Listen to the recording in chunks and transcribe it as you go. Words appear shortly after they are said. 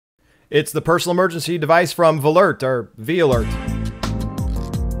It's the personal emergency device from V.ALRT, or V.ALRT.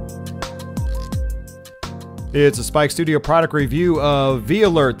 It's a Spike Studio product review of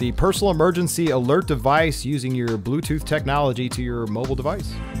V.ALRT, the personal emergency alert device using your Bluetooth technology to your mobile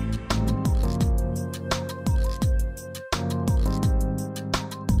device.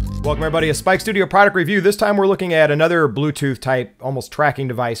 Welcome everybody, a Spike Studio product review. This time we're looking at another Bluetooth type, almost tracking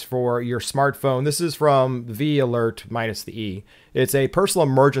device for your smartphone. This is from V.ALRT minus the E. It's a personal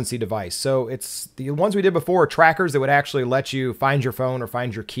emergency device. So it's the ones we did before, trackers that would actually let you find your phone or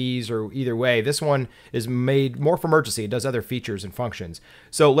find your keys or either way. This one is made more for emergency. It does other features and functions.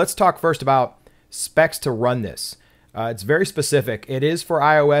 So let's talk first about specs to run this. It's very specific. It is for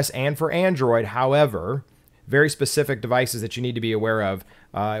iOS and for Android. However, very specific devices that you need to be aware of.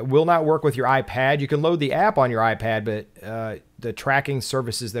 It will not work with your iPad. You can load the app on your iPad, but the tracking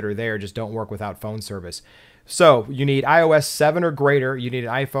services that are there just don't work without phone service. So you need iOS 7 or greater. You need an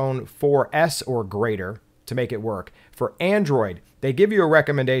iPhone 4S or greater to make it work. For Android, they give you a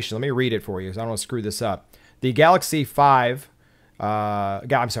recommendation. Let me read it for you because I don't want to screw this up. The Galaxy 5,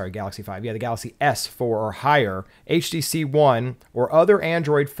 Galaxy 5. Yeah, the Galaxy S4 or higher, HTC One, or other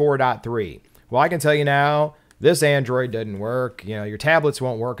Android 4.3. Well, I can tell you now, this Android doesn't work. You know, your tablets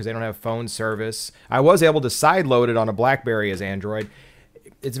won't work because they don't have phone service. I was able to sideload it on a BlackBerry as Android.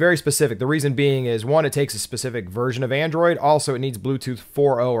 It's very specific. The reason being is, one, it takes a specific version of Android. Also, it needs Bluetooth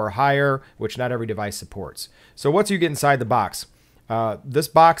 4.0 or higher, which not every device supports. So once you get inside the box, this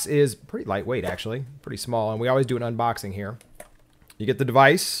box is pretty lightweight, actually, pretty small. And we always do an unboxing here. You get the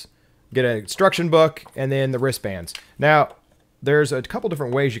device, get an instruction book, and then the wristbands. Now, there's a couple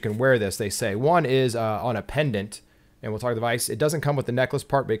different ways you can wear this, they say. One is on a pendant, and we'll talk device. It doesn't come with the necklace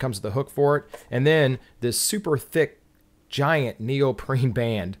part, but it comes with the hook for it. And then this super thick, giant neoprene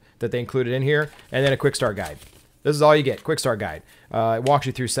band that they included in here, and then a quick start guide. This is all you get, quick start guide. It walks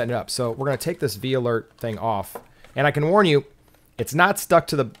you through setting it up. So we're gonna take this V.ALRT thing off. And I can warn you, it's not stuck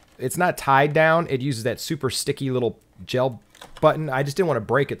to it's not tied down. It uses that super sticky little gel button. I just didn't want to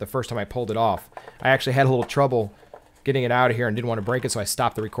break it the first time I pulled it off. I actually had a little trouble getting it out of here and didn't want to break it, so I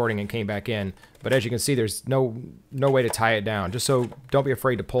stopped the recording and came back in. But as you can see, there's no way to tie it down. Just so don't be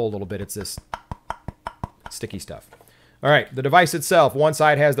afraid to pull a little bit. It's this sticky stuff. All right, the device itself, one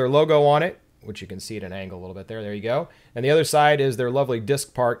side has their logo on it, which you can see at an angle a little bit there. There you go. And the other side is their lovely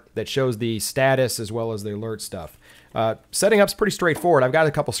disc part that shows the status as well as the alert stuff. Setting up's pretty straightforward. I've got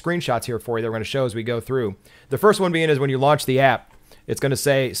a couple screenshots here for you that we're going to show as we go through. The first one being is when you launch the app, it's going to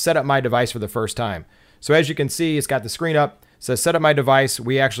say, set up my device for the first time. So as you can see, it's got the screen up, it says set up my device.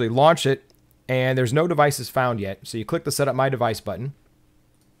 We actually launch it, and there's no devices found yet. So you click the set up my device button.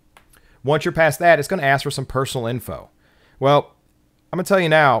 Once you're past that, it's going to ask for some personal info. Well, I'm going to tell you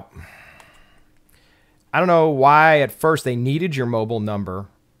now, I don't know why at first they needed your mobile number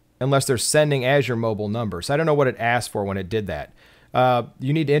unless they're sending as your mobile number. So I don't know what it asked for when it did that.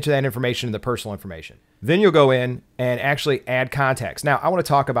 You need to enter that information in the personal information. Then you'll go in and actually add contacts. Now, I want to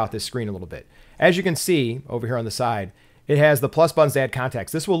talk about this screen a little bit. As you can see over here on the side, it has the plus buttons to add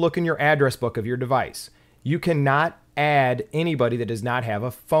contacts. This will look in your address book of your device. You cannot add anybody that does not have a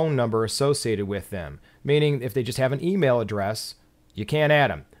phone number associated with them, meaning if they just have an email address, you can't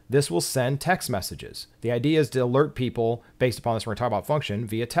add them. This will send text messages. The idea is to alert people based upon this, we're going to talk about function,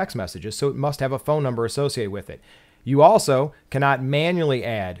 via text messages, so it must have a phone number associated with it. You also cannot manually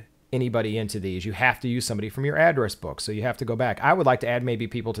add anybody into these. You have to use somebody from your address book. So you have to go back. I would like to add maybe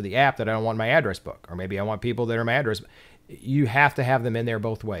people to the app that I don't want in my address book, or maybe I want people that are my address. You have to have them in there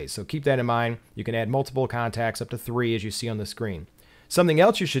both ways. So keep that in mind. You can add multiple contacts, up to 3 as you see on the screen. Something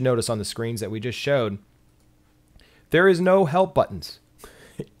else you should notice on the screens that we just showed, there is no help buttons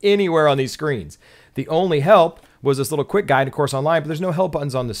anywhere on these screens. The only help was this little quick guide, of course, online, but there's no help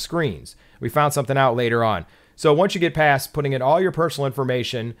buttons on the screens. We found something out later on. So once you get past putting in all your personal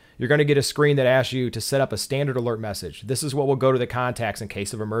information, you're going to get a screen that asks you to set up a standard alert message. This is what will go to the contacts in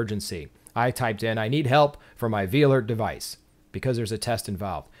case of emergency. I typed in, I need help for my V.ALRT device, because there's a test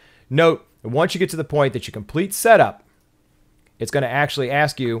involved. Note, once you get to the point that you complete setup, it's going to actually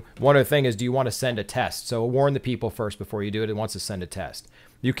ask you, one other thing is, do you want to send a test? So warn the people first before you do it. It wants to send a test.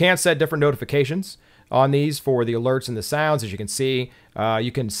 You can set different notifications on these for the alerts and the sounds. As you can see,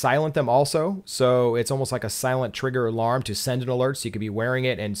 you can silent them also. So it's almost like a silent trigger alarm to send an alert. So you could be wearing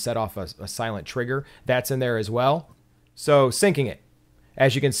it and set off a silent trigger. That's in there as well. So syncing it.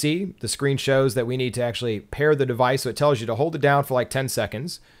 As you can see, the screen shows that we need to actually pair the device. So it tells you to hold it down for like 10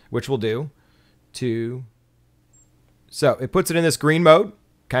 seconds, which we'll do. 2. So it puts it in this green mode,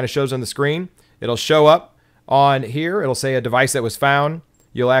 kind of shows on the screen. It'll show up on here. It'll say a device that was found.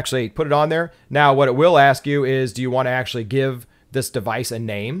 You'll actually put it on there. Now, what it will ask you is, do you want to actually give this device a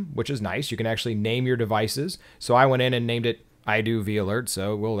name, which is nice. You can actually name your devices. So I went in and named it I do V.ALRT,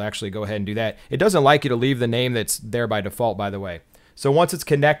 so we'll actually go ahead and do that. It doesn't like you to leave the name that's there by default, by the way. So once it's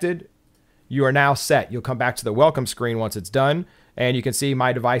connected, you are now set. You'll come back to the welcome screen once it's done, and you can see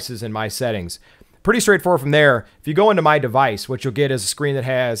my devices and my settings. Pretty straightforward from there. If you go into my device, what you'll get is a screen that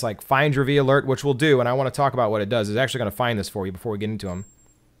has like find your V.ALRT, which we'll do, and I want to talk about what it does. It's actually going to find this for you before we get into them.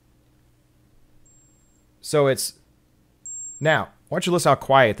 So it's now. Why don't you listen how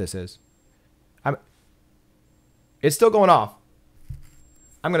quiet this is? It's still going off.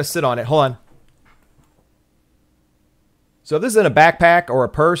 I'm going to sit on it. Hold on. So if this is in a backpack or a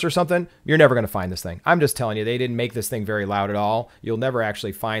purse or something, you're never going to find this thing. I'm just telling you, they didn't make this thing very loud at all. You'll never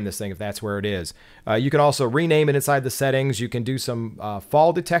actually find this thing if that's where it is. You can also rename it inside the settings. You can do some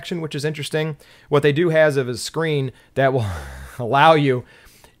fall detection, which is interesting. What they do have is a screen that will allow you,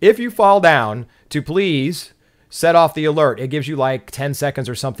 if you fall down, to please set off the alert. It gives you like 10 seconds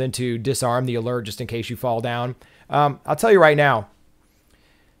or something to disarm the alert just in case you fall down. I'll tell you right now,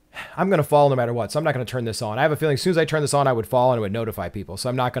 I'm going to fall no matter what, so I'm not going to turn this on. I have a feeling as soon as I turn this on, I would fall and it would notify people, so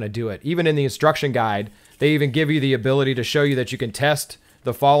I'm not going to do it. Even in the instruction guide, they even give you the ability to show you that you can test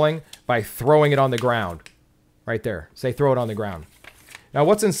the falling by throwing it on the ground. Right there. Say throw it on the ground. Now,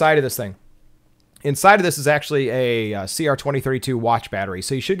 what's inside of this thing? Inside of this is actually a CR2032 watch battery,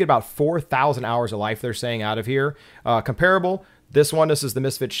 so you should get about 4,000 hours of life, they're saying, out of here. Comparable. This one, this is the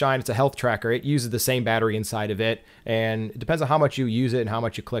Misfit Shine. It's a health tracker. It uses the same battery inside of it, and it depends on how much you use it and how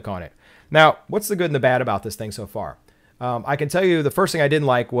much you click on it. Now, what's the good and the bad about this thing so far? I can tell you the first thing I didn't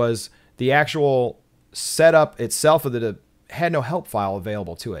like was the actual setup itself of it had no help file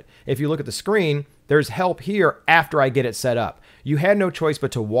available to it. If you look at the screen, there's help here after I get it set up. You had no choice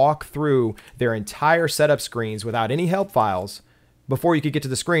but to walk through their entire setup screens without any help files before you could get to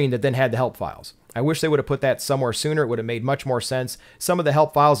the screen that then had the help files. I wish they would have put that somewhere sooner. It would have made much more sense. Some of the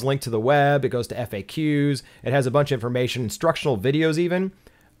help files link to the web. It goes to FAQs. It has a bunch of information, instructional videos even.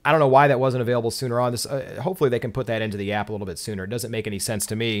 I don't know why that wasn't available sooner on. This. Hopefully they can put that into the app a little bit sooner. It doesn't make any sense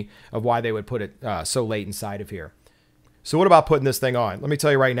to me of why they would put it so late inside of here. So what about putting this thing on? Let me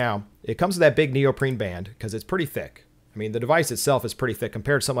tell you right now. It comes with that big neoprene band because it's pretty thick. I mean, the device itself is pretty thick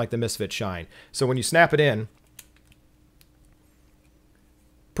compared to something like the Misfit Shine. So when you snap it in,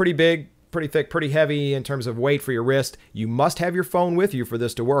 pretty big, pretty thick, pretty heavy in terms of weight for your wrist. You must have your phone with you for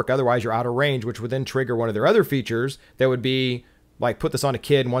this to work. Otherwise, you're out of range, which would then trigger one of their other features that would be like put this on a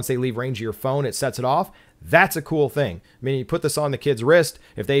kid, and once they leave range of your phone, it sets it off. That's a cool thing. I mean, you put this on the kid's wrist.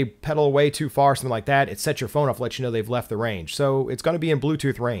 If they pedal away too far, something like that, it sets your phone off, lets you know they've left the range. So it's going to be in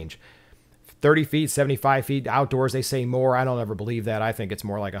Bluetooth range. 30 feet, 75 feet outdoors, they say more. I don't ever believe that. I think it's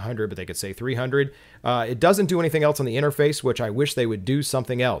more like 100, but they could say 300. It doesn't do anything else on the interface, which I wish they would do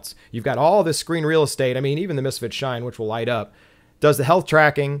something else. You've got all this screen real estate. I mean, even the Misfit Shine, which will light up, does the health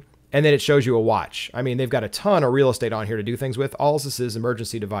tracking, and then it shows you a watch. I mean, they've got a ton of real estate on here to do things with. All this is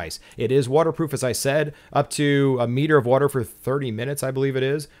emergency device. It is waterproof, as I said, up to a meter of water for 30 minutes, I believe it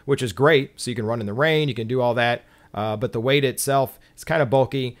is, which is great. So you can run in the rain, you can do all that. But the weight itself is kind of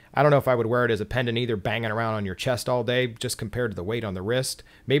bulky. I don't know if I would wear it as a pendant either, banging around on your chest all day, just compared to the weight on the wrist.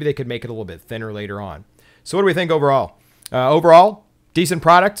 Maybe they could make it a little bit thinner later on. So what do we think overall? Overall, decent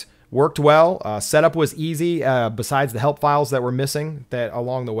product. Worked well. Setup was easy, besides the help files that were missing that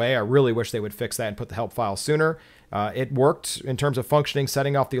along the way. I really wish they would fix that and put the help files sooner. It worked in terms of functioning,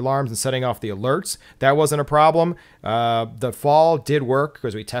 setting off the alarms and setting off the alerts. That wasn't a problem. The fall did work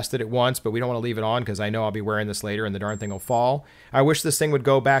because we tested it once, but we don't want to leave it on because I know I'll be wearing this later and the darn thing will fall. I wish this thing would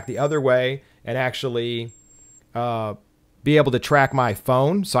go back the other way and actually be able to track my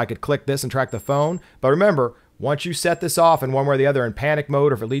phone, so I could click this and track the phone. But remember, once you set this off in one way or the other in panic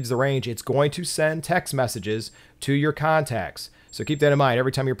mode, or if it leaves the range, it's going to send text messages to your contacts. So keep that in mind.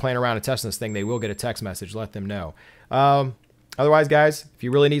 Every time you're playing around and testing this thing, they will get a text message. Let them know. Otherwise, guys, if you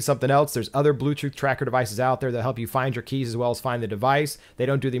really need something else, there's other Bluetooth tracker devices out there that help you find your keys as well as find the device. They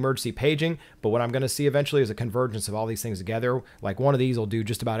don't do the emergency paging, but what I'm going to see eventually is a convergence of all these things together. Like one of these will do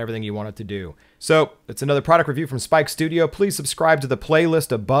just about everything you want it to do. So it's another product review from Spike Studio. Please subscribe to the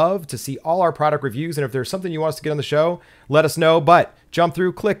playlist above to see all our product reviews. And if there's something you want us to get on the show, let us know. But jump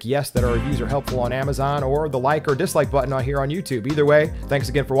through, click yes that our reviews are helpful on Amazon, or the like or dislike button on here on YouTube. Either way, thanks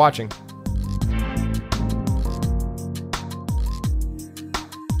again for watching.